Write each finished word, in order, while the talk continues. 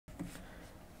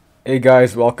Hey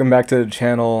guys, welcome back to the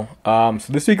channel. So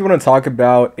this week I want to talk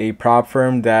about a prop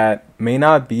firm that may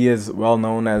not be as well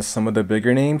known as some of the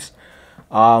bigger names,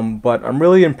 but I'm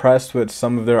really impressed with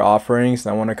some of their offerings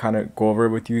and I want to kind of go over it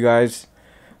with you guys.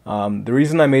 The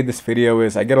reason I made this video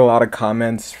is I get a lot of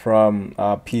comments from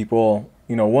people,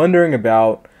 wondering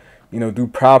about, do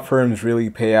prop firms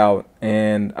really pay out?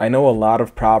 And I know a lot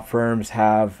of prop firms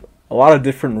have a lot of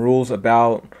different rules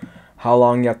about how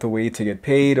long you have to wait to get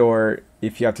paid, or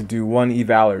if you have to do one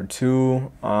eval or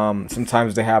two.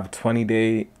 Sometimes they have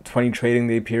 20 trading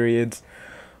day periods,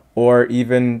 or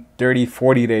even 30,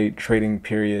 40-day trading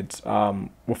periods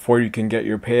before you can get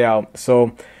your payout.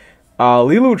 So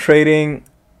Leeloo Trading,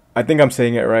 I think I'm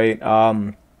saying it right.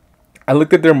 I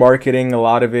looked at their marketing, a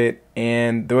lot of it,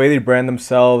 and the way they brand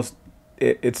themselves,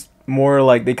 it's more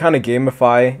like they kind of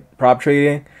gamify prop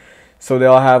trading. So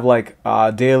they'll have like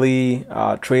daily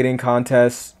trading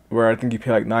contests where I think you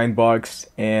pay like $9,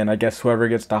 and I guess whoever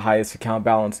gets the highest account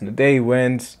balance in the day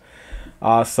wins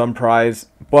some prize.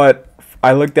 But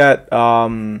I looked at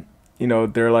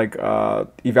their like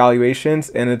evaluations,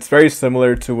 and it's very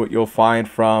similar to what you'll find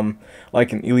from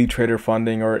like an Elite Trader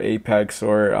Funding or Apex,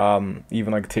 or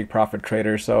even like Take Profit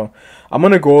Trader. So I'm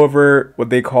gonna go over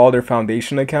what they call their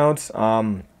foundation accounts,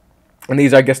 and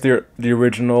these, I guess, they're the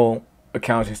original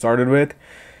accounts you started with.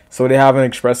 So they have an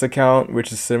Express account,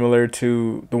 which is similar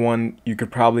to the one you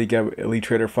could probably get with Elite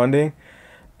Trader Funding,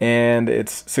 and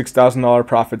it's $6,000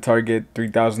 profit target,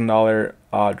 $3,000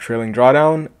 trailing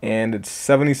drawdown, and it's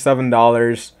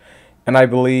 $77. And I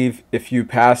believe if you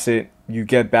pass it, you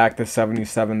get back the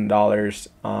 $77.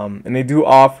 And they do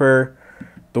offer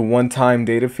the one-time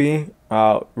data fee,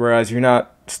 whereas you're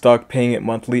not stuck paying it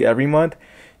monthly every month.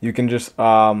 You can just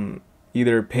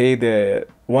either pay the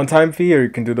one-time fee, or you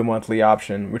can do the monthly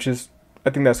option, which is, I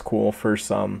think that's cool for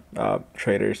some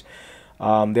traders.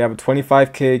 They have a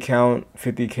 25K account,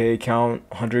 50K account,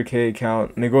 100K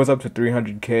account, and it goes up to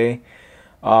 300K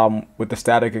with the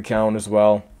static account as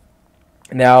well.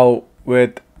 Now,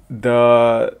 with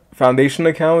the foundation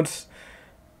accounts,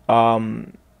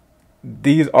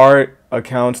 these are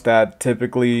accounts that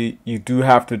typically you do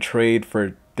have to trade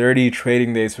for 30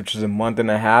 trading days, which is a month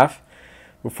and a half,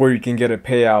 before you can get a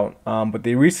payout. But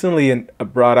they recently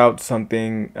brought out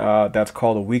something that's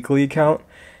called a weekly account,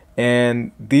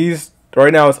 and these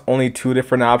right now it's only two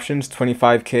different options,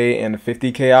 25K and a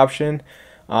 50K option.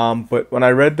 But when I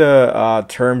read the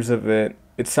terms of it,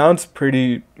 it sounds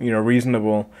pretty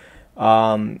reasonable.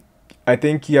 I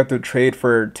think you have to trade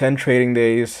for 10 trading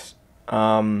days,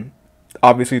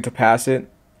 obviously, to pass it,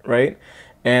 right?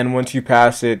 And once you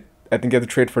pass it, I think you have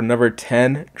to trade for another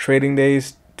 10 trading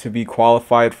days to be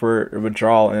qualified for a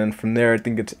withdrawal, and from there I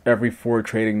think it's every 4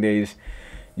 trading days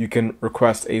you can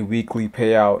request a weekly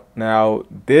payout. Now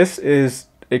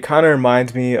it kind of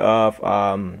reminds me of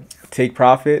Take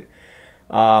Profit.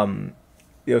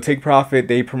 Take Profit,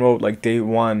 they promote like day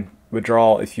one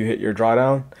withdrawal if you hit your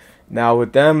drawdown. Now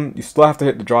with them, you still have to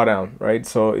hit the drawdown, right?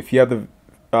 So if you have the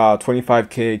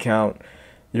 25K account,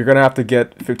 you're gonna have to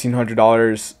get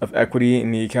 $1,500 of equity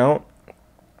in the account.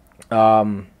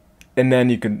 And then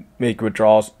you can make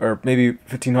withdrawals, or maybe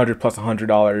 1,500 plus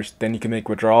 $100. Then you can make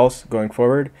withdrawals going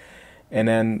forward, and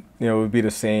then it would be the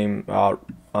same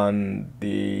on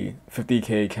the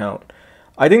 50K account.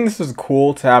 I think this is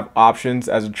cool to have options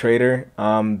as a trader.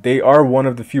 They are one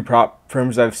of the few prop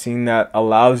firms I've seen that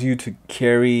allows you to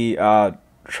carry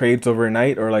trades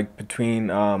overnight, or like between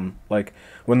like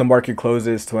when the market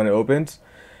closes to when it opens,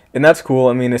 and that's cool.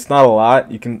 I mean, it's not a lot.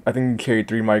 I think you can carry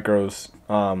 3 micros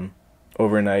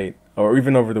overnight, or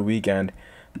even over the weekend.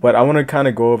 But I want to kind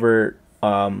of go over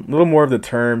a little more of the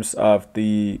terms of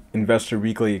the investor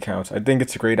weekly accounts. I think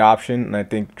it's a great option, and I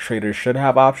think traders should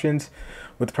have options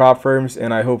with prop firms,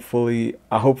 and I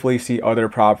hopefully see other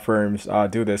prop firms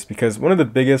do this, because one of the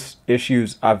biggest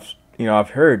issues I've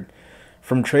heard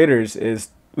from traders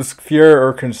is this fear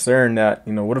or concern that,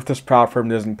 what if this prop firm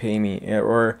doesn't pay me?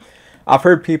 Or I've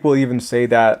heard people even say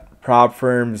that prop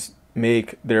firms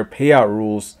make their payout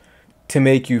rules to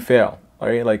make you fail,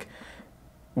 right? Like,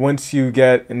 once you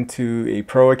get into a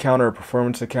pro account or a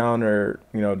performance account, or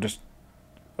just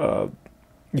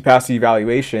you pass the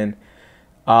evaluation,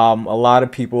 a lot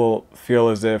of people feel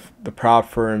as if the prop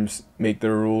firms make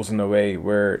their rules in a way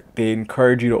where they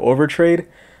encourage you to overtrade.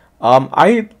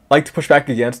 I like to push back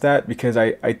against that, because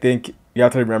I think you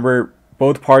have to remember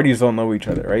both parties don't know each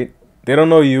other, right? They don't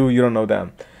know you, you don't know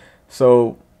them.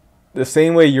 So the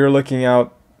same way you're looking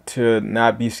out to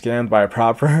not be scammed by a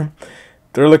prop firm,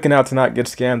 they're looking out to not get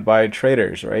scammed by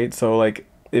traders, right? So like,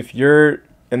 if you're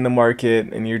in the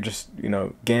market and you're just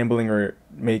gambling or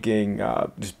making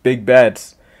just big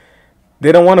bets,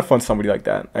 they don't want to fund somebody like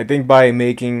that. I think by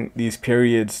making these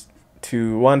periods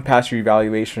to one, pass your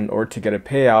evaluation or to get a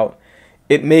payout,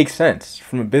 it makes sense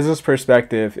from a business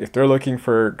perspective. If they're looking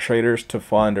for traders to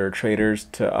fund or traders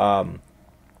to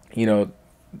you know,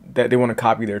 that they want to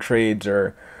copy their trades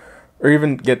or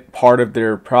even get part of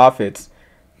their profits,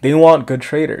 they want good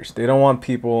traders. They don't want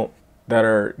people that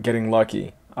are getting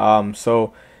lucky.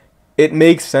 So it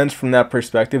makes sense from that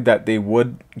perspective that they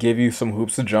would give you some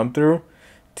hoops to jump through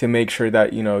to make sure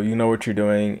that you know what you're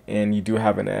doing and you do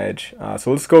have an edge.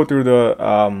 So let's go through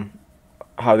the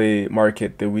how they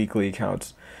market the weekly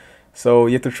accounts. So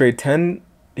you have to trade 10.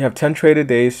 You have 10 traded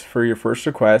days for your first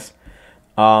request.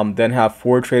 Then have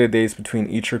 4 traded days between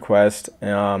each request,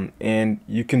 and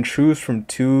you can choose from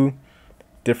 2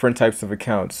 different types of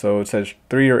accounts. So it says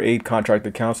 3 or 8 contract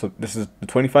accounts. So this is the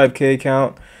 25K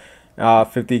account,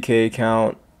 50K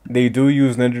account. They do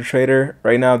use NinjaTrader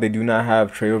right now. They do not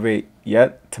have TradeOvate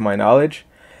yet, to my knowledge.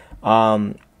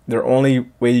 The only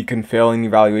way you can fail in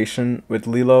evaluation with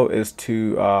Leeloo is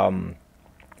to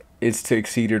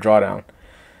exceed your drawdown,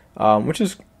 which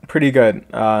is pretty good.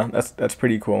 That's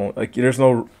pretty cool. Like there's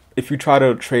no, if you try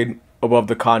to trade above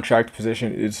the contract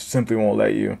position, it simply won't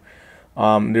let you.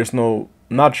 There's no,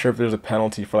 I'm not sure if there's a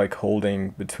penalty for like holding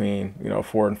between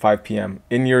 4 and 5 p.m.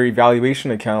 In your evaluation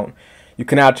account, you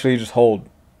can actually just hold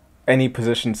any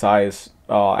position size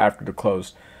after the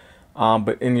close.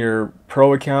 But in your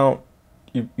pro account,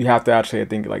 you have to actually, I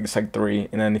think like it's like 3,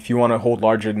 and then if you want to hold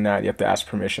larger than that, you have to ask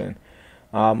permission,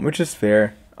 which is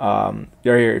fair.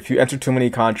 Here, if you enter too many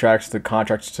contracts, the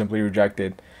contract is simply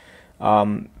rejected.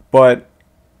 But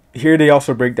here they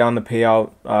also break down the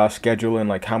payout schedule and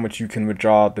like how much you can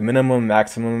withdraw, the minimum,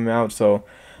 maximum amount. So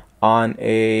on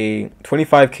a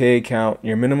 25K account,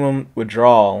 your minimum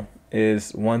withdrawal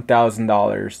is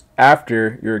 $1,000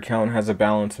 after your account has a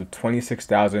balance of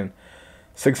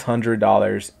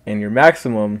 $26,600, and your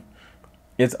maximum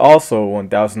is also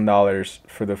 $1,000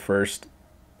 for the first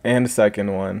and the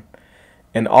second one.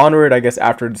 And onward, I guess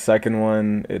after the second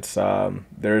one, it's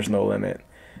there is no limit,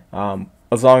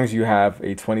 as long as you have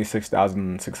a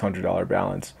 $26,600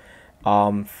 balance.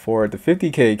 For the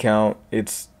 50K account,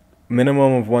 it's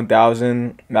minimum of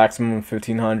 1,000, maximum of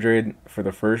 1,500 for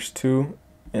the first 2,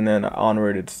 and then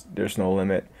onward, there's no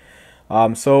limit.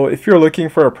 So if you're looking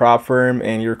for a prop firm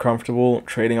and you're comfortable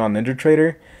trading on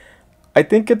NinjaTrader, I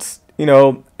think it's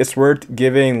worth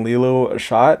giving Leeloo a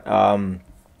shot.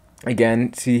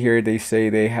 Again, see here they say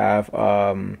they have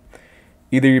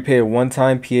either you pay a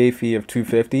one-time PA fee of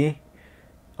 $250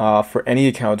 for any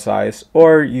account size,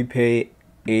 or you pay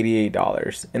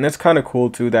 $88. And that's kind of cool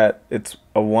too that it's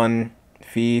a one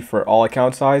fee for all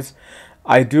account size.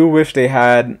 I do wish they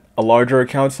had a larger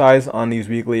account size on these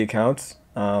weekly accounts.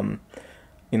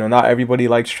 Not everybody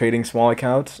likes trading small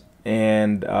accounts,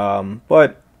 and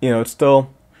but it's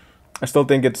still, I still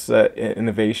think it's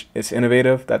innovation. It's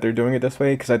innovative that they're doing it this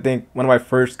way, because I think one of my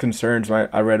first concerns when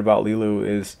I read about Leeloo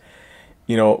is,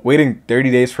 waiting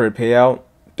 30 days for a payout,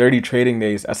 30 trading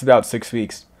days. That's about 6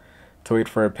 weeks to wait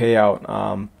for a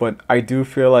payout. But I do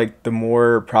feel like the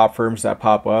more prop firms that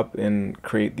pop up and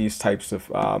create these types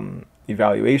of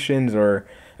evaluations or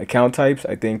account types,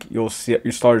 I think you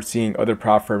start seeing other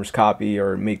prop firms copy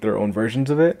or make their own versions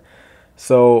of it.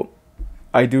 So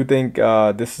I do think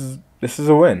this is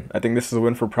a win. I think this is a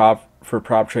win for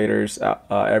prop traders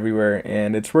everywhere,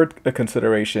 and it's worth a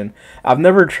consideration. I've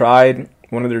never tried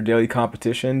one of their daily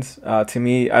competitions. To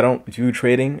me, I don't view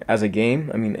trading as a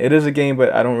game. I mean, it is a game,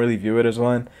 but I don't really view it as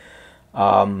one.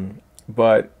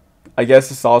 But I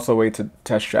guess it's also a way to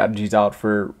test strategies out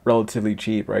for relatively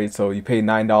cheap, right? So you pay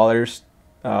 $9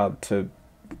 to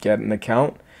get an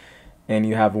account, and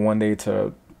you have 1 day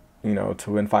to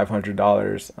win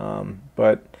 $500.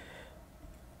 But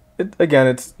again,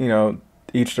 it's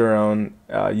each their own.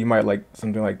 You might like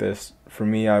something like this. For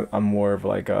me, I'm more of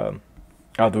like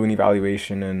I'll do an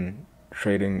evaluation and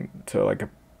trading to like a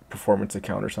performance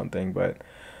account or something. But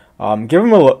give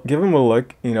them a look.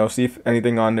 See if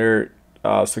anything on there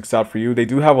sticks out for you. They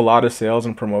do have a lot of sales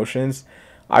and promotions.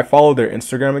 I follow their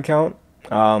Instagram account,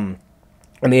 and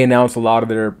they announce a lot of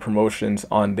their promotions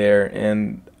on there,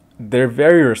 and they're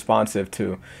very responsive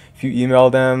too. If you email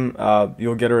them,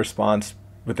 you'll get a response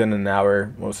within an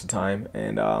hour most of the time,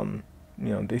 and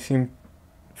they seem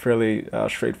fairly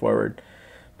straightforward.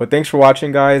 But thanks for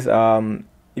watching, guys.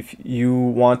 If you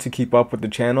want to keep up with the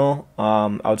channel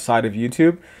outside of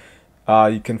YouTube,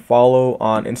 you can follow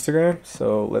on Instagram.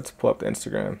 So let's pull up the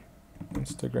Instagram.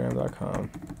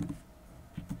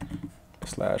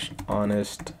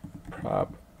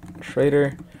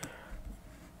 Instagram.com/honestproptrader.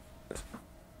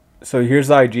 So here's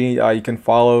the IG. You can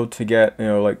follow to get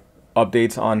like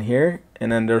updates on here,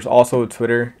 And then there's also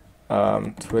Twitter,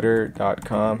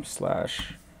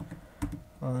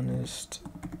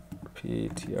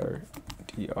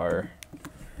 twitter.com/honestptrdr.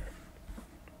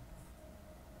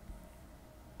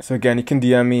 So again, you can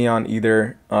DM me on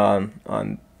either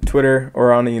on Twitter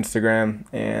or on the Instagram.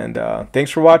 And thanks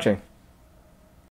for watching.